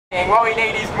What we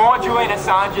need is more Julian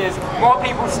Assanges, more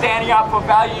people standing up for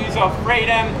values of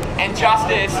freedom and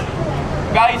justice,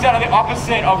 values that are the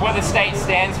opposite of what the state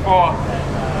stands for.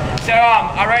 So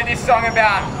I wrote this song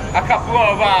about a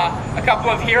couple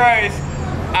of heroes,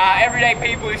 everyday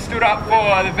people who stood up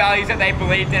for the values that they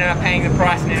believed in and are paying the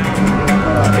price now.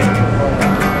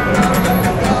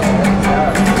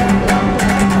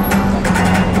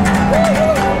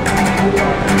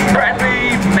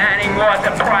 Was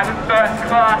a private first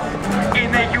class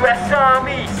in the US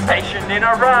Army stationed in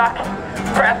Iraq.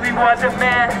 Bradley was a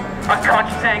man of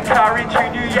conscience and courage who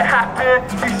knew you have to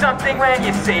do something when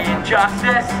you see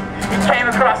injustice. He came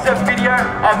across a video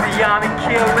of the army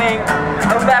killing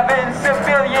 11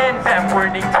 civilians and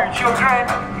wounding 2 children.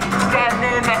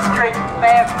 Standing in the street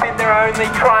may have been their only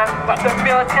crime, but the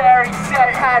military said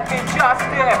it had been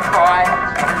justified.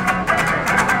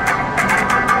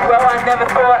 Well, I never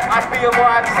thought I'd be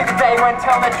alive to see the day when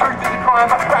telling the truth is a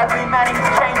crime, but Bradley Manning's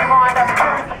changed my mind. As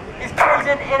truth is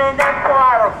treason in an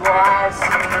empire of lies.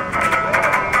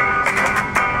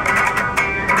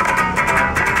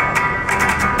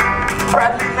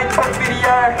 Bradley linked the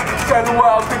video so the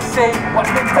world could see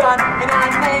what's been done in our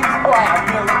names by our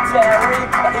military.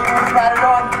 But he was ratted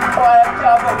on by a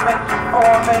government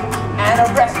informant and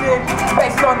arrested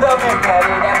based on the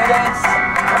limited evidence.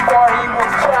 Before he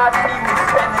was charged, he would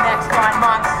spend the next 9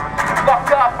 months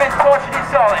locked up and tortured in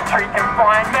solitary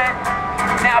confinement.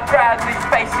 Now Bradley's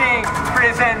facing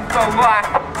prison for life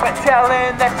for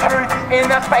telling the truth in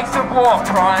the face of war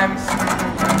crimes.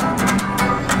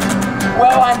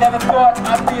 Well, I never thought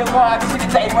I'd be alive to see the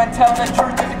day when telling the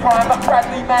truth is a crime, but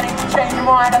Bradley managed to change your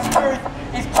mind as truth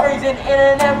is treason in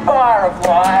an empire of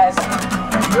lies.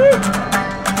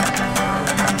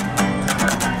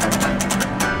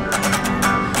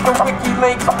 The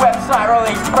WikiLeaks website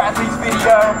released Bradley's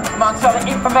video. Amongst other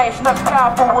information that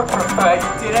powerful would prefer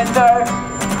you didn't know.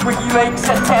 WikiLeaks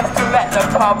attempts to let the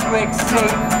public see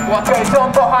what goes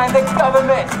on behind the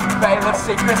government's veil of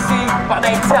secrecy. But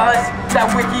they tell us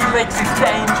that WikiLeaks is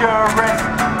dangerous.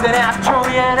 Denounce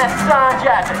Julian Assange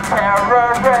as a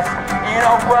terrorist. In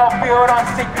a world built on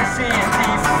secrecy and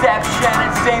deception,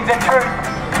 it seems the truth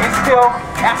is still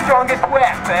our strongest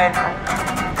weapon.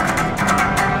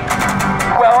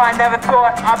 Well, I never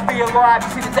thought I'd be alive to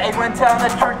see the day when telling the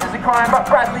truth is a crime, but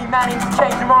Bradley Manning's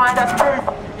changed your mind as truth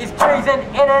is treason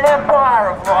in an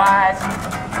empire of lies.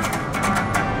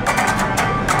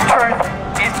 Truth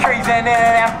is treason in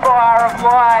an empire of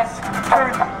lies.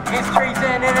 Truth is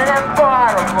treason in an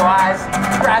empire of lies.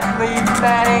 Bradley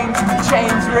Manning's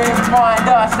chains remind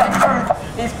us that truth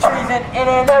is treason in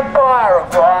an empire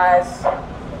of lies.